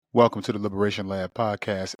Welcome to the Liberation Lab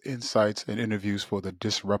podcast, insights and interviews for the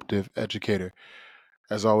disruptive educator.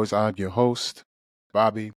 As always, I'm your host,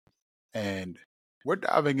 Bobby, and we're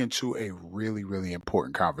diving into a really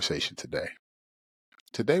important conversation today.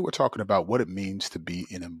 Today, we're talking about what it means to be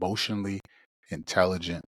an emotionally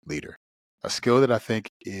intelligent leader, a skill that I think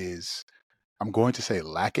is, I'm going to say,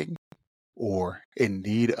 lacking or in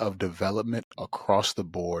need of development across the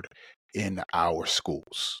board in our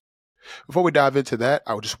schools. Before we dive into that,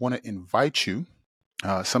 I just want to invite you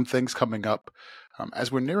some things coming up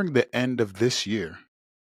as we're nearing the end of this year.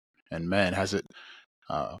 And man, has it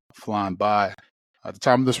flown by. At the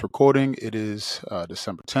time of this recording, it is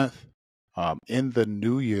December 10th. In the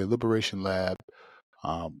new year, Liberation Lab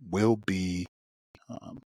will be,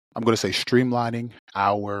 I'm going to say, streamlining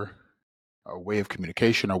our way of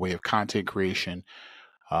communication, our way of content creation.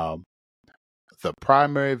 Um, the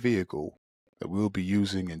primary vehicle that we'll be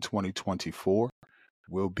using in 2024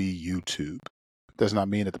 will be YouTube. Does not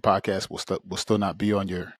mean that the podcast will still not be on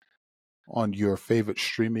your favorite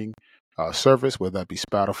streaming service, whether that be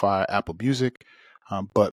Spotify, Apple Music,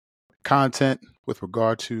 but content with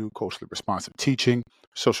regard to culturally responsive teaching,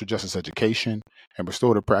 social justice education, and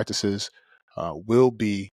restorative practices will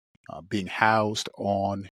be being housed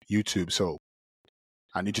on YouTube. So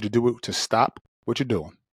I need you to do it to stop what you're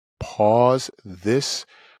doing. Pause this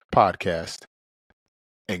podcast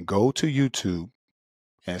and go to YouTube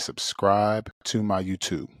and subscribe to my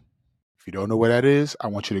YouTube. If you don't know where that is, I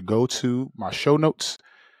want you to go to my show notes.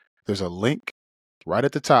 There's a link right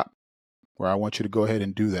at the top where I want you to go ahead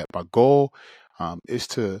and do that. My goal is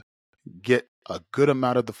to get a good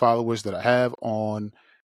amount of the followers that I have on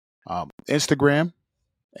Instagram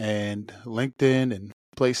and LinkedIn and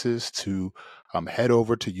places to head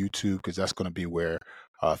over to YouTube, because that's going to be where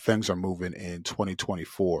things are moving in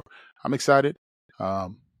 2024. I'm excited.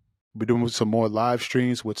 We're doing some more live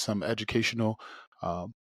streams with some educational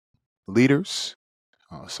leaders,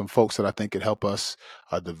 some folks that I think could help us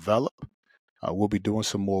develop. We'll be doing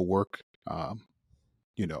some more work,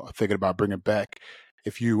 thinking about bringing back.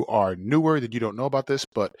 If you are newer, that you don't know about this,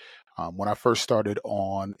 but when I first started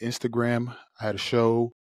on Instagram, I had a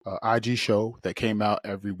show, IG show that came out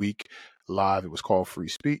every week live. It was called Free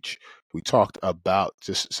Speech. We talked about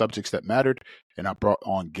just subjects that mattered, and I brought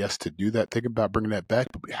on guests to do that. Thinking about bringing that back,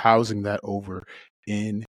 but housing that over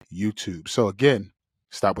in YouTube. So again,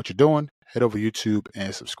 stop what you're doing, head over to YouTube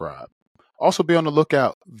and subscribe. Also, be on the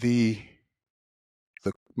lookout.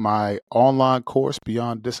 My online course,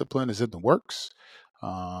 Beyond Discipline, is in the works.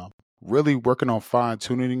 Really working on fine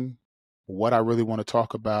tuning what I really want to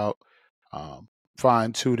talk about,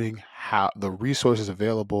 fine tuning how the resources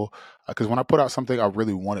available. Because when I put out something, I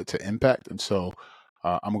really want it to impact, and so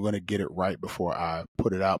I'm going to get it right before I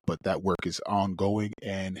put it out. But that work is ongoing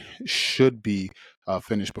and should be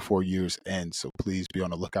finished before year's end. So please be on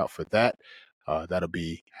the lookout for that. That'll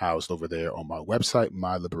be housed over there on my website,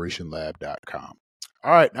 myliberationlab.com.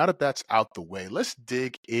 All right, now that that's out the way, let's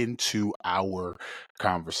dig into our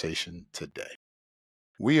conversation today.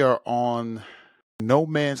 We are on no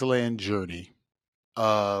man's land journey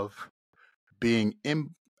of being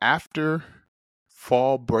in after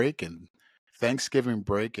fall break and Thanksgiving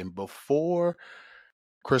break and before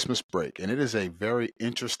Christmas break. And it is a very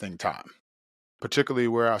interesting time, particularly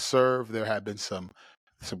where I serve. There have been some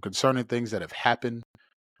concerning things that have happened,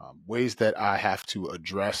 ways that I have to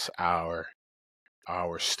address our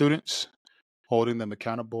students, holding them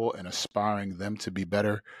accountable and aspiring them to be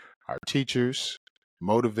better, our teachers,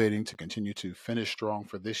 motivating to continue to finish strong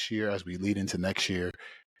for this year as we lead into next year,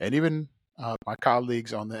 and even my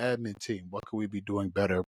colleagues on the admin team. What could we be doing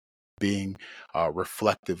better being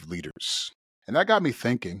reflective leaders? And that got me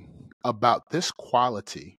thinking about this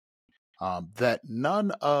quality that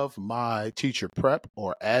none of my teacher prep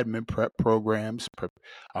or admin prep programs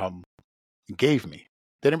gave me.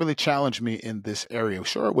 They didn't really challenge me in this area.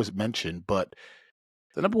 Sure, it was mentioned, but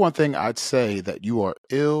the number one thing I'd say that you are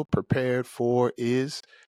ill prepared for is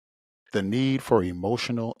the need for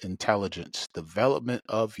emotional intelligence, development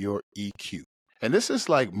of your EQ. And this is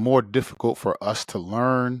like more difficult for us to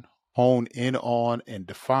learn, hone in on, and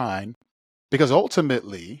define, because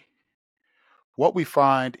ultimately what we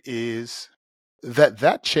find is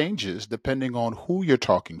that changes depending on who you're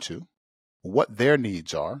talking to, what their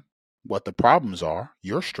needs are, what the problems are,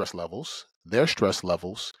 your stress levels, their stress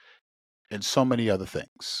levels, and so many other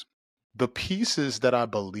things. The pieces that I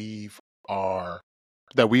believe are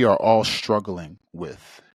that we are all struggling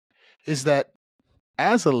with is that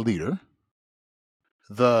as a leader,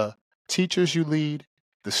 the teachers you lead,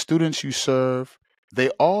 the students you serve, they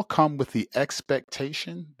all come with the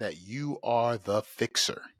expectation that you are the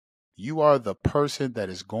fixer. You are the person that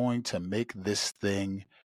is going to make this thing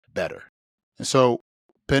better. And so,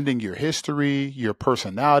 pending your history, your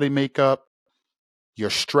personality makeup, your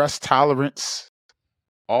stress tolerance,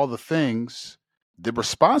 all the things, the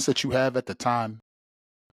response that you have at the time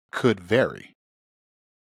could vary.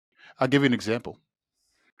 I'll give you an example.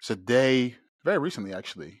 Today, very recently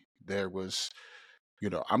actually, there was,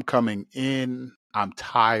 I'm coming in, I'm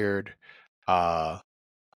tired, uh,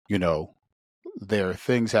 you know, there are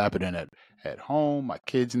things happening at home, my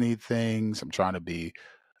kids need things, I'm trying to be,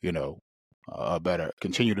 you know,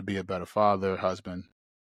 continue to be a better father, husband.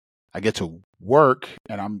 I get to work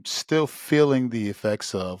and I'm still feeling the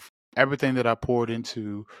effects of everything that I poured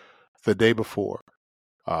into the day before.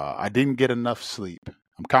 I didn't get enough sleep.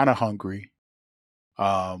 I'm kind of hungry.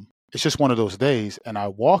 It's just one of those days. And I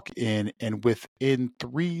walk in, and within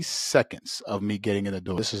 3 seconds of me getting in the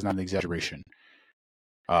door, this is not an exaggeration.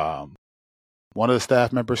 One of the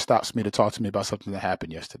staff members stops me to talk to me about something that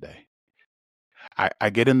happened yesterday. I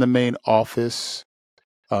get in the main office,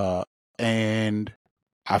 and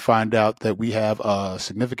I find out that we have a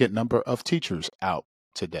significant number of teachers out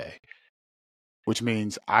today, which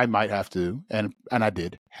means I might have to, and I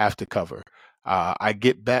did have to cover. I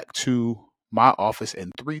get back to my office,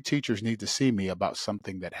 and 3 teachers need to see me about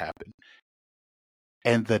something that happened.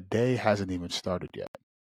 And the day hasn't even started yet.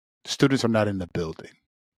 Students are not in the building.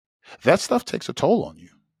 That stuff takes a toll on you.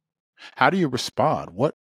 How do you respond?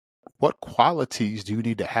 What qualities do you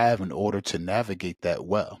need to have in order to navigate that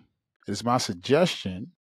well? It is my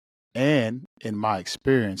suggestion, and in my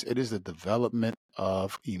experience, it is the development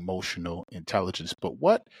of emotional intelligence. But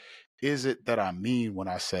what is it that I mean when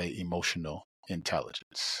I say emotional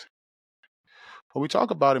intelligence? When we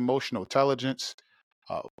talk about emotional intelligence,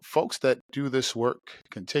 folks that do this work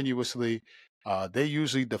continuously, they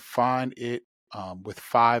usually define it with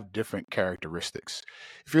 5 different characteristics.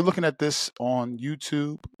 If you're looking at this on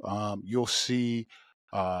YouTube, uh, you'll see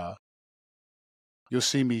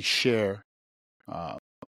me share uh,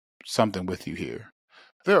 something with you here.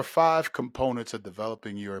 There are 5 components of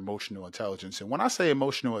developing your emotional intelligence. And when I say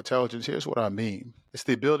emotional intelligence, here's what I mean. It's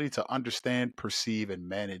the ability to understand, perceive, and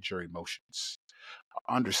manage your emotions.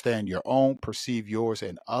 Understand your own, perceive yours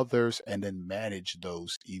and others, and then manage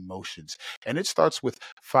those emotions. And it starts with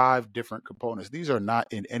 5 different components. These are not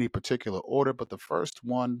in any particular order, but the first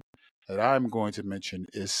one that I'm going to mention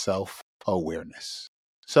is self-awareness.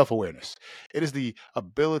 Self-awareness. It is the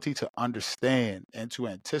ability to understand and to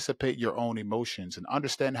anticipate your own emotions and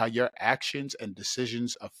understand how your actions and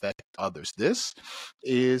decisions affect others. This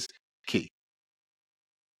is key.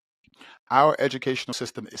 Our educational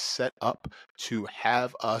system is set up to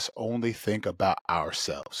have us only think about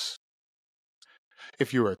ourselves.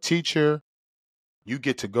 If you're a teacher, you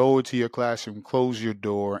get to go into your classroom, close your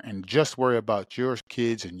door, and just worry about your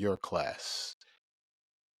kids and your class.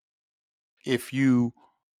 If you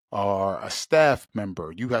are a staff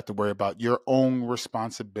member, you have to worry about your own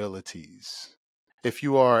responsibilities. If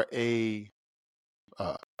you are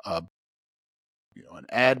uh, a an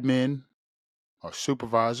admin or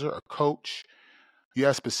supervisor or coach, you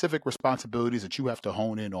have specific responsibilities that you have to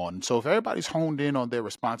hone in on. So if everybody's honed in on their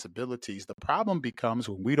responsibilities, the problem becomes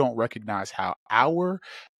when we don't recognize how our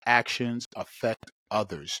actions affect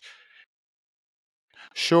others.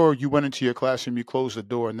 Sure, you went into your classroom, you closed the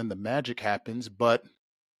door, and then the magic happens, but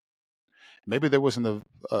maybe there wasn't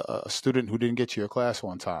a student who didn't get to your class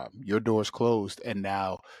on time. Your door's closed, and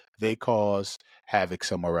now they cause havoc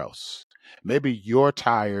somewhere else. Maybe you're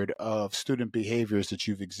tired of student behaviors that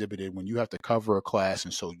you've exhibited when you have to cover a class,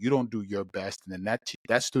 and so you don't do your best, and then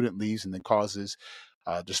that student leaves and then causes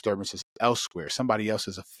disturbances elsewhere. Somebody else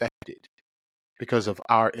is affected because of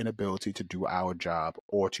our inability to do our job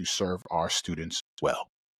or to serve our students well.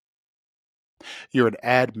 You're an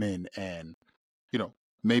admin, and you know,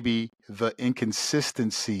 maybe the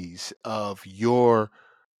inconsistencies of your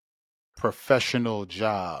professional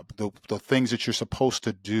job, the things that you're supposed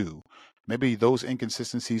to do, maybe those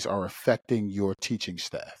inconsistencies are affecting your teaching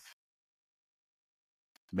staff.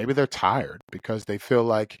 Maybe they're tired because they feel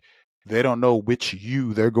like they don't know which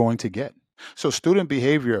you they're going to get. So student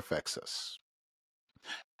behavior affects us.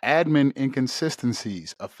 Admin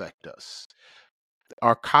inconsistencies affect us.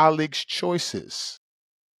 Our colleagues' choices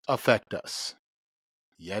affect us.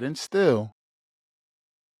 Yet and still,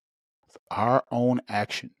 our own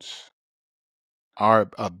actions, our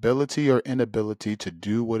ability or inability to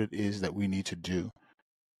do what it is that we need to do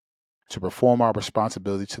to perform our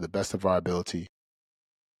responsibility to the best of our ability,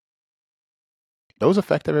 those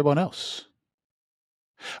affect everyone else.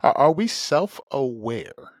 Are we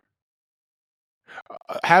self-aware?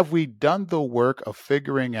 Have we done the work of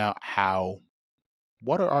figuring out how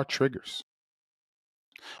What are our triggers?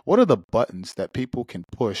 What are the buttons that people can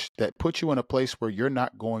push that put you in a place where you're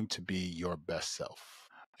not going to be your best self?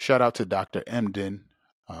 Shout out to Dr. Emden.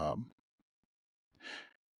 Um,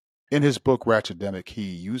 in his book Ratchetdemic, he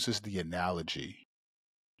uses the analogy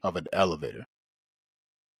of an elevator.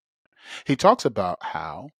 He talks about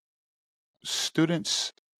how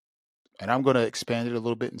students, and I'm going to expand it a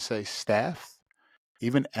little bit and say staff,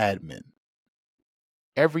 even admin,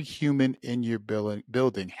 every human in your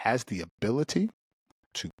building has the ability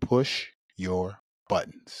to push your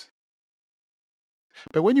buttons.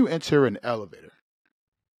 But when you enter an elevator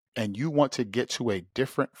and you want to get to a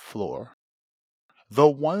different floor, the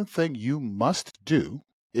one thing you must do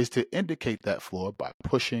is to indicate that floor by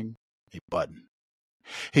pushing a button.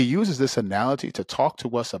 He uses this analogy to talk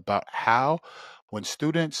to us about how when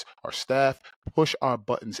students or staff push our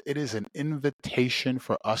buttons, it is an invitation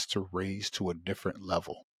for us to raise to a different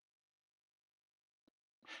level.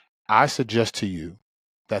 I suggest to you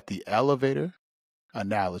that the elevator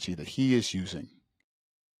analogy that he is using,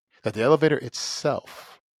 that the elevator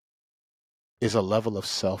itself is a level of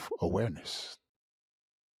self-awareness.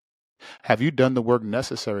 Have you done the work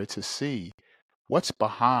necessary to see what's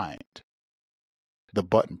behind the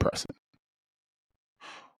button pressing?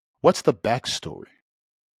 What's the backstory?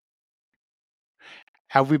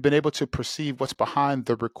 Have we been able to perceive what's behind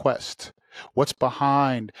the request? What's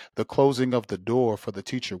behind the closing of the door for the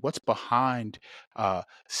teacher? What's behind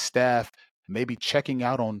staff maybe checking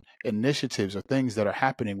out on initiatives or things that are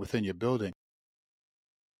happening within your building?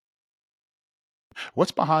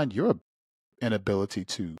 What's behind your inability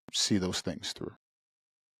to see those things through?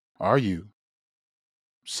 Are you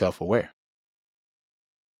self-aware?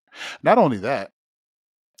 Not only that,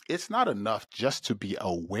 it's not enough just to be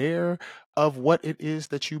aware of what it is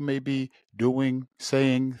that you may be doing,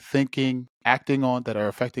 saying, thinking, acting on that are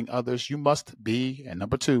affecting others. You must be, and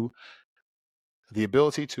number two, the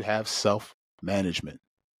ability to have self management,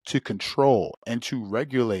 to control and to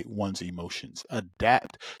regulate one's emotions,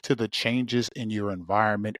 adapt to the changes in your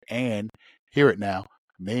environment, and hear it now,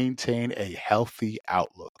 maintain a healthy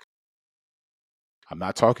outlook. I'm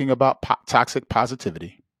not talking about toxic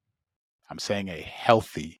positivity. I'm saying a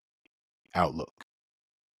healthy outlook.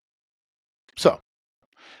 So,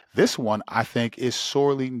 this one I think is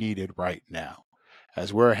sorely needed right now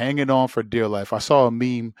as we're hanging on for dear life. I saw a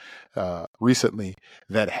meme recently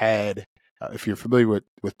that had, if you're familiar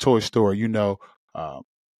with Toy Story, you know,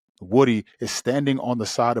 Woody is standing on the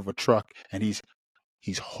side of a truck and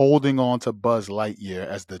he's holding on to Buzz Lightyear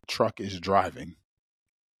as the truck is driving.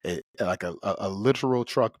 Like a literal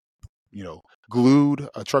truck, glued,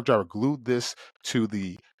 a truck driver glued this to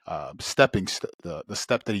the the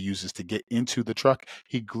step that he uses to get into the truck.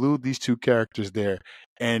 He glued these two characters there,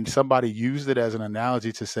 and somebody used it as an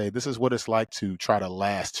analogy to say this is what it's like to try to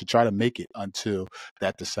last, to try to make it until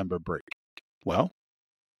that December break. Well,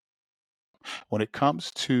 when it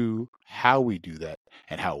comes to how we do that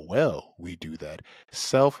and how well we do that,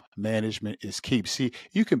 self management is key. See,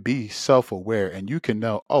 you can be self aware and you can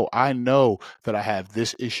know, oh, I know that I have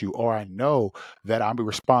this issue, or I know that I'm going to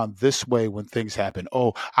respond this way when things happen.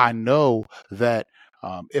 Oh, I know that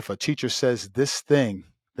if a teacher says this thing,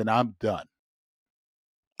 then I'm done.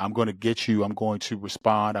 I'm going to get you. I'm going to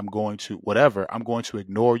respond. I'm going to whatever. I'm going to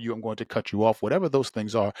ignore you. I'm going to cut you off, whatever those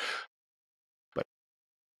things are.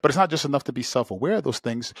 But it's not just enough to be self-aware of those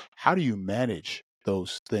things. How do you manage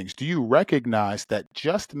those things? Do you recognize that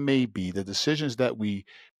just maybe the decisions that we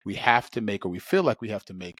have to make, or we feel like we have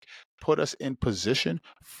to make, put us in position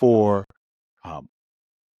um,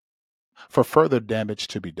 for further damage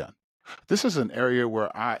to be done? This is an area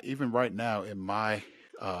where I, even right now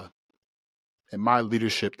uh, in my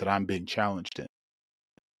leadership, that I'm being challenged in.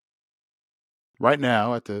 Right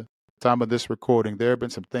now, at the time of this recording, there have been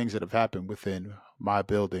some things that have happened within my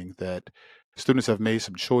building that students have made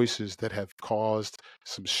some choices that have caused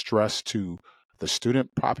some stress to the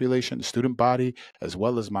student population, the student body, as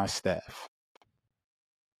well as my staff.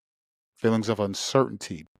 Feelings of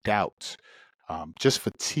uncertainty, doubt, just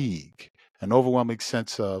fatigue, an overwhelming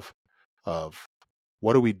sense of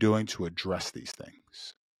what are we doing to address these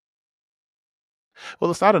things?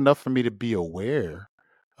 Well, it's not enough for me to be aware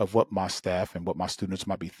of what my staff and what my students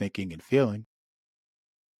might be thinking and feeling.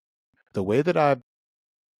 The way that I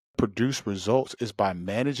produce results is by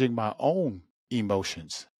managing my own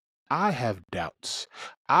emotions. I have doubts.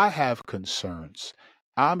 I have concerns.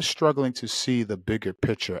 I'm struggling to see the bigger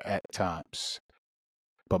picture at times.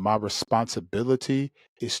 But my responsibility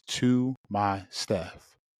is to my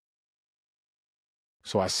staff.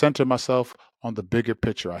 So I center myself on the bigger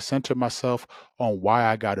picture. I center myself on why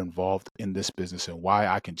I got involved in this business and why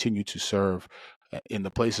I continue to serve in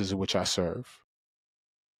the places in which I serve.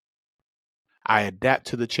 I adapt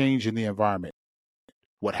to the change in the environment.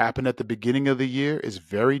 What happened at the beginning of the year is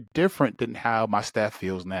very different than how my staff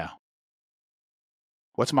feels now.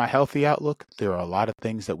 What's my healthy outlook? There are a lot of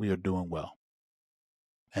things that we are doing well,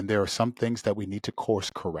 and there are some things that we need to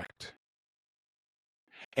course correct.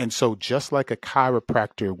 And so just like a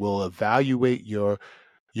chiropractor will evaluate your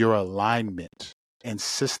alignment and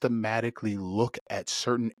systematically look at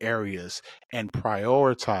certain areas and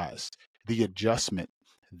prioritize the adjustment,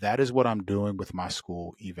 that is what I'm doing with my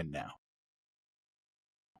school even now.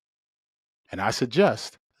 And I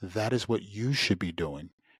suggest that is what you should be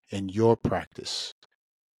doing in your practice,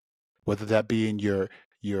 whether that be in your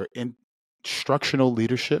instructional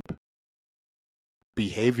leadership,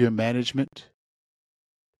 behavior management,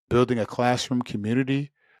 building a classroom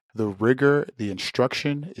community. The rigor, the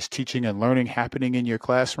instruction is teaching and learning happening in your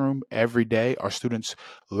classroom every day. Are students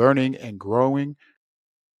learning and growing?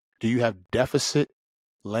 Do you have deficit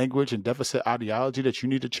language and deficit ideology that you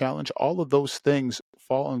need to challenge? All of those things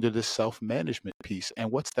fall under this self-management piece.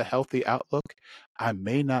 And what's the healthy outlook? I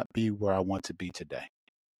may not be where I want to be today,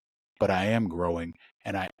 but I am growing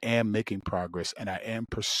and I am making progress and I am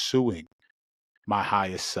pursuing my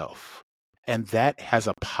highest self. And that has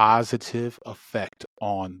a positive effect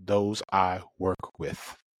on those I work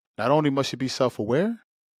with. Not only must you be self-aware,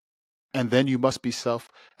 and then you must be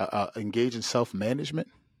engaged in self-management,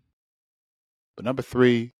 but number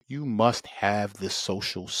 3, you must have this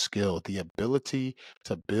social skill, the ability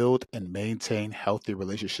to build and maintain healthy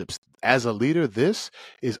relationships. As a leader, this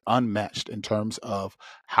is unmatched in terms of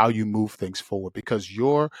how you move things forward, because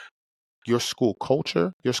your school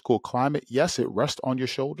culture, your school climate, yes, it rests on your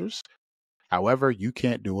shoulders. However, you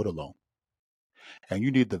can't do it alone. And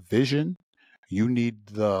you need the vision, you need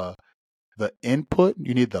the input,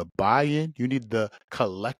 you need the buy-in, you need the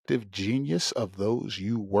collective genius of those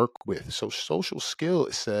you work with. So social skill,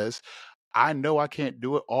 it says, I know I can't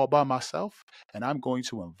do it all by myself, and I'm going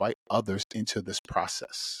to invite others into this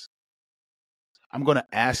process. I'm going to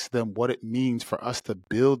ask them what it means for us to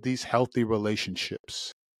build these healthy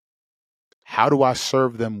relationships. How do I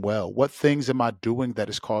serve them well? What things am I doing that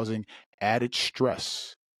is causing added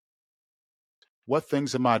stress? What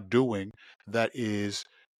things am I doing that is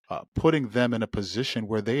putting them in a position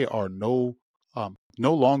where they are no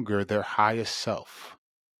longer their highest self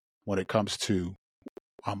when it comes to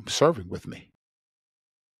serving with me?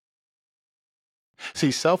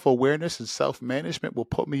 See, self-awareness and self-management will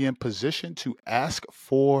put me in position to ask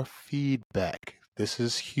for feedback. This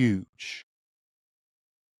is huge.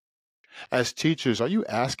 As teachers, are you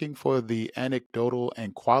asking for the anecdotal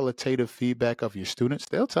and qualitative feedback of your students?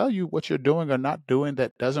 They'll tell you what you're doing or not doing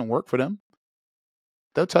that doesn't work for them.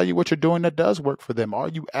 They'll tell you what you're doing that does work for them. Are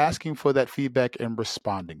you asking for that feedback and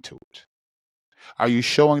responding to it? Are you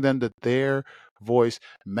showing them that their voice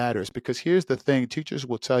matters? Because here's the thing, teachers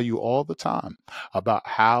will tell you all the time about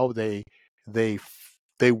how they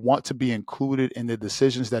want to be included in the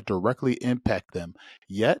decisions that directly impact them,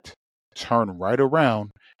 yet turn right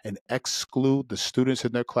around and exclude the students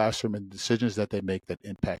in their classroom and decisions that they make that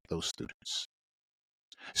impact those students.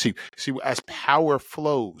 See, as power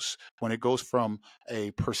flows, when it goes from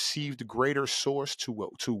a perceived greater source to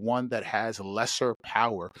one that has lesser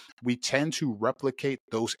power, we tend to replicate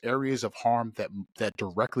those areas of harm that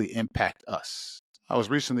directly impact us. I was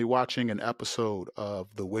recently watching an episode of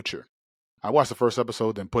The Witcher. I watched the first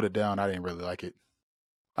episode, then put it down. I didn't really like it.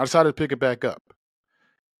 I decided to pick it back up.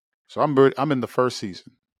 So I'm in the first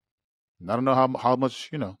season. And I don't know how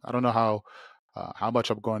much, I don't know how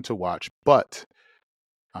much I'm going to watch, but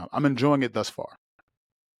I'm enjoying it thus far.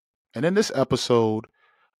 And in this episode,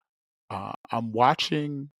 I'm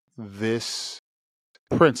watching this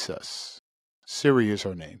princess. Ciri is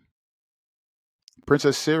her name.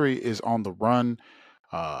 Princess Ciri is on the run.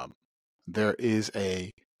 There is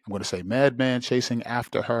I'm going to say, madman chasing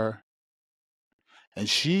after her. And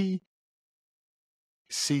she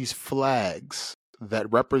sees flags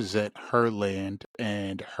that represent her land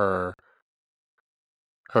and her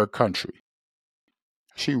country.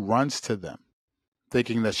 She runs to them,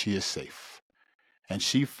 thinking that she is safe. And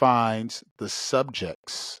she finds the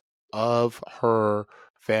subjects of her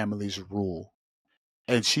family's rule.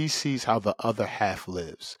 And she sees how the other half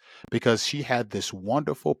lives, because she had this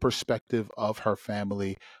wonderful perspective of her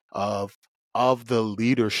family, of the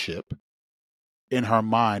leadership in her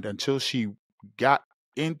mind, until she got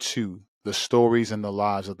into the stories and the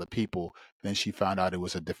lives of the people. Then she found out it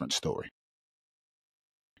was a different story.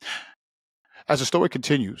 As the story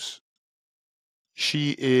continues,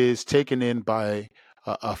 she is taken in by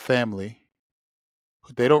a family.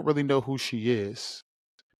 They don't really know who she is,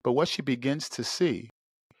 But what she begins to see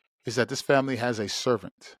is that this family has a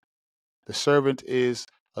servant. The servant is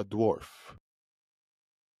a dwarf.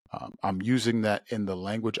 I'm using that in the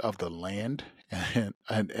language of the land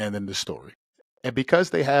and in the story. And because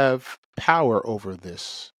they have power over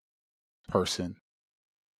this person,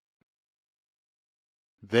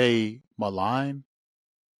 they malign,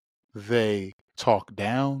 they talk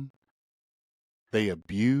down, they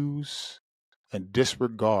abuse and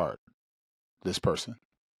disregard this person.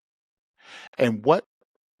 And what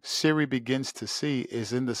Siri begins to see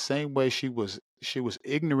is in the same way she was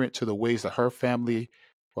ignorant to the ways that her family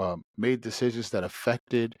made decisions that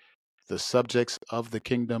affected the subjects of the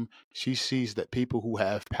kingdom. She sees that people who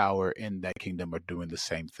have power in that kingdom are doing the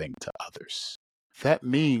same thing to others. That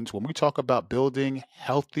means when we talk about building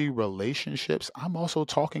healthy relationships, I'm also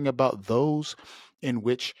talking about those in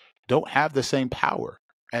which don't have the same power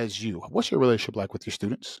as you. What's your relationship like with your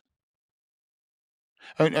students?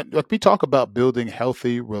 And like we talk about building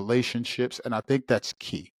healthy relationships, and I think that's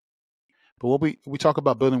key. But when we talk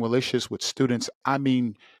about building relationships with students, I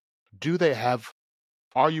mean, do they have,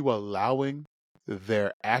 are you allowing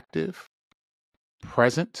their active,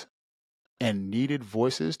 present, and needed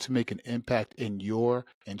voices to make an impact in your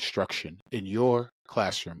instruction, in your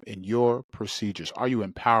classroom, in your procedures? Are you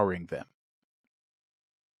empowering them?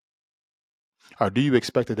 Or do you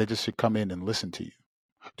expect that they just should come in and listen to you?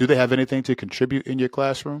 Do they have anything to contribute in your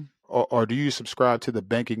classroom? Or do you subscribe to the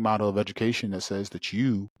banking model of education that says that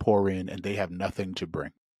you pour in and they have nothing to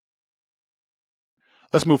bring?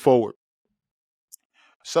 Let's move forward.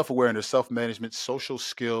 Self awareness, self management, social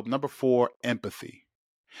skill. Number 4, empathy.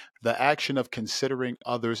 The action of considering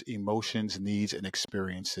others' emotions, needs, and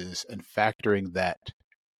experiences and factoring that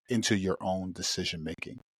into your own decision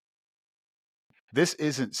making. This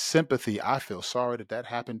isn't sympathy. I feel sorry that that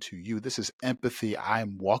happened to you. This is empathy.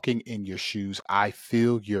 I'm walking in your shoes. I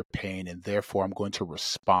feel your pain, and therefore I'm going to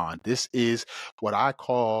respond. This is what I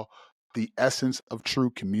call the essence of true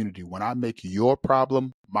community. When I make your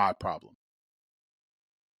problem my problem.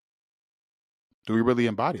 Do we really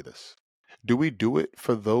embody this? Do we do it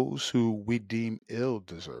for those who we deem ill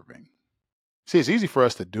deserving? See, it's easy for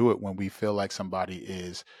us to do it when we feel like somebody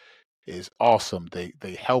is awesome.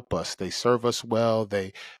 They help us. They serve us well.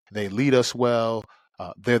 They lead us well.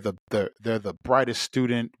 They're the brightest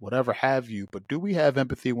student, whatever have you. But do we have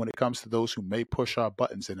empathy when it comes to those who may push our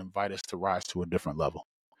buttons and invite us to rise to a different level?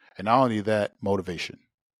 And not only that, motivation,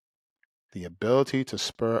 the ability to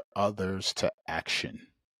spur others to action.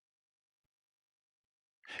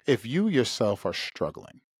 If you yourself are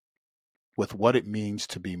struggling with what it means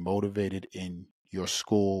to be motivated in your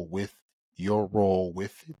school with your role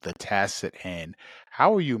with the tasks at hand,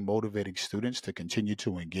 how are you motivating students to continue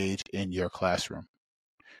to engage in your classroom?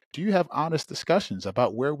 Do you have honest discussions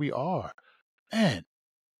about where we are? Man,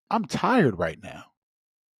 I'm tired right now.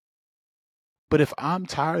 But if I'm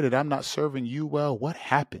tired and I'm not serving you well, what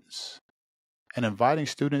happens? And inviting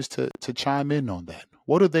students to chime in on that.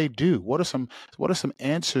 What do they do? What are some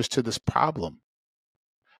answers to this problem?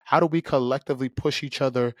 How do we collectively push each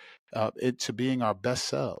other into being our best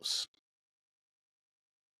selves?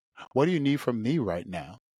 What do you need from me right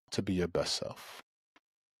now to be your best self?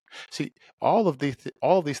 See, all of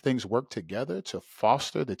these things work together to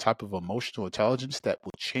foster the type of emotional intelligence that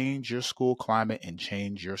will change your school climate and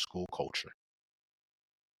change your school culture.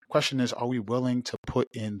 Question is, are we willing to put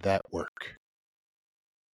in that work?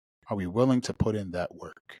 Are we willing to put in that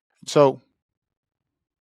work? So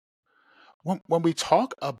when we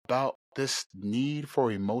talk about this need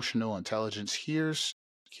for emotional intelligence, here's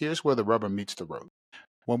where the rubber meets the road.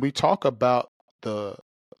 When we talk about the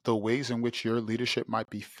the ways in which your leadership might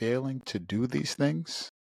be failing to do these things,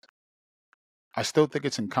 I still think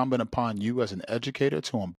it's incumbent upon you as an educator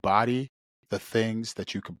to embody the things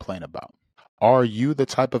that you complain about. Are you the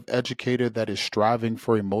type of educator that is striving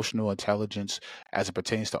for emotional intelligence as it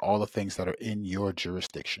pertains to all the things that are in your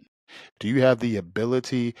jurisdiction? Do you have the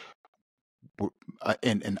ability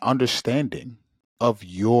and understanding of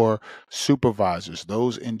your supervisors,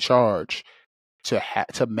 those in charge,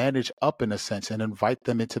 to manage up in a sense and invite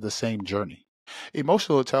them into the same journey?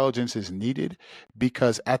 Emotional intelligence is needed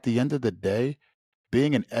because at the end of the day,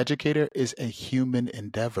 being an educator is a human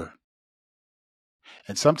endeavor.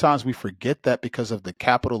 And sometimes we forget that because of the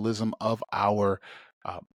capitalism of uh,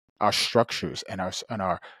 our structures and our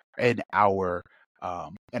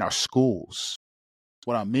schools.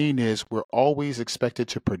 What I mean is we're always expected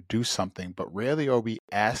to produce something, but rarely are we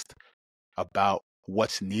asked about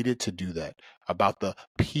what's needed to do that, about the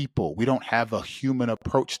people. We don't have a human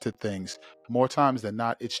approach to things. More times than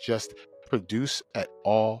not, it's just produce at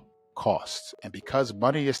all costs. And because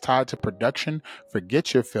money is tied to production,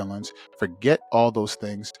 forget your feelings, forget all those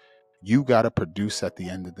things. You got to produce at the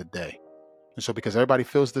end of the day. And so because everybody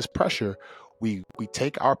feels this pressure, we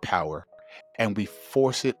take our power and we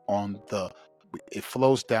force it it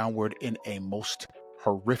flows downward in a most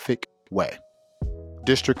horrific way.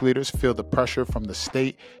 District leaders feel the pressure from the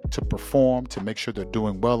state to perform, to make sure they're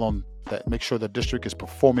doing well on that, make sure the district is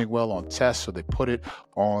performing well on tests, so they put it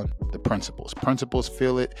on the principals. Principals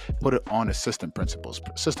feel it, put it on assistant principals.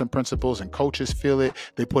 Assistant principals and coaches feel it,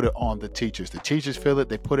 they put it on the teachers. The teachers feel it,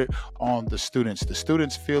 they put it on the students. The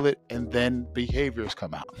students feel it, and then behaviors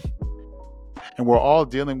come out. And we're all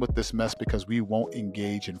dealing with this mess because we won't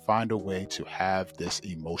engage and find a way to have this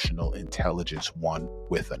emotional intelligence one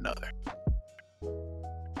with another.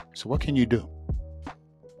 So what can you do?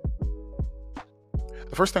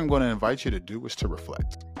 The first thing I'm going to invite you to do is to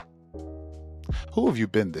reflect. Who have you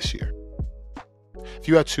been this year? If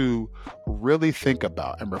you had to really think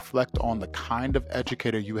about and reflect on the kind of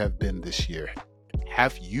educator you have been this year,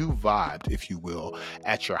 have you vibed, if you will,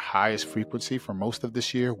 at your highest frequency for most of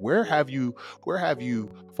this year? Where have you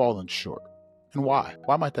fallen short? And why?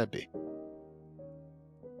 Why might that be?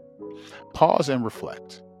 Pause and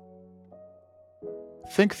reflect.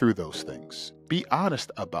 Think through those things. Be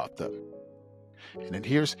honest about them. And then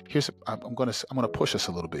I'm going to push us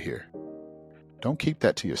a little bit here. Don't keep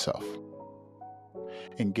that to yourself.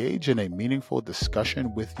 Engage in a meaningful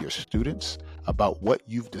discussion with your students about what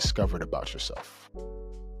you've discovered about yourself.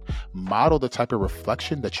 Model the type of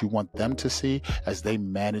reflection that you want them to see as they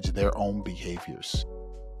manage their own behaviors,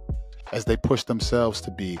 as they push themselves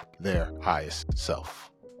to be their highest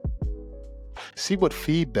self. See what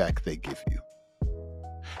feedback they give you.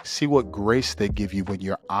 See what grace they give you when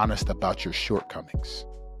you're honest about your shortcomings.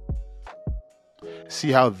 See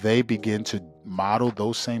how they begin to model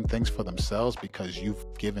those same things for themselves because you've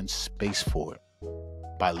given space for it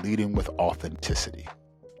by leading with authenticity.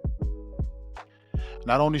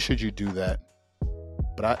 Not only should you do that,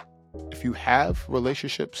 but if you have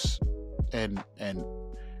relationships and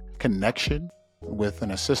connection with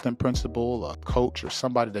an assistant principal, a coach, or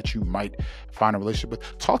somebody that you might find a relationship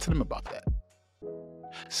with, talk to them about that.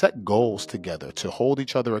 Set goals together to hold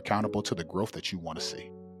each other accountable to the growth that you want to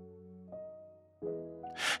see.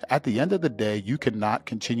 At the end of the day, you cannot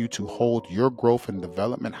continue to hold your growth and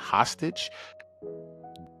development hostage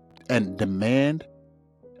and demand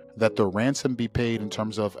that the ransom be paid in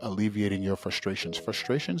terms of alleviating your frustrations.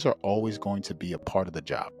 Frustrations are always going to be a part of the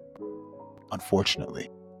job, unfortunately.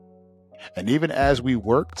 And even as we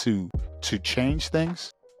work to change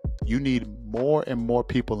things, you need more and more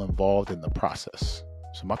people involved in the process.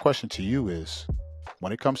 So my question to you is,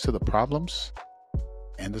 when it comes to the problems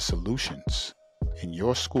and the solutions in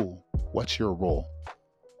your school, what's your role?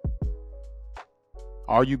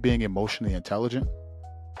 Are you being emotionally intelligent?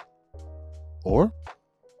 Or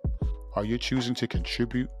are you choosing to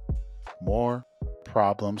contribute more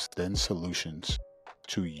problems than solutions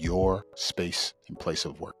to your space and place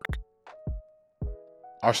of work?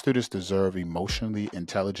 Our students deserve emotionally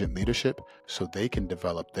intelligent leadership so they can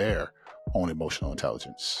develop their own emotional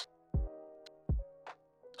intelligence.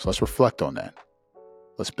 So let's reflect on that.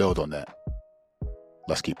 Let's build on that.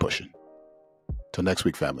 Let's keep pushing. Till next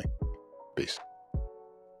week, family. Peace.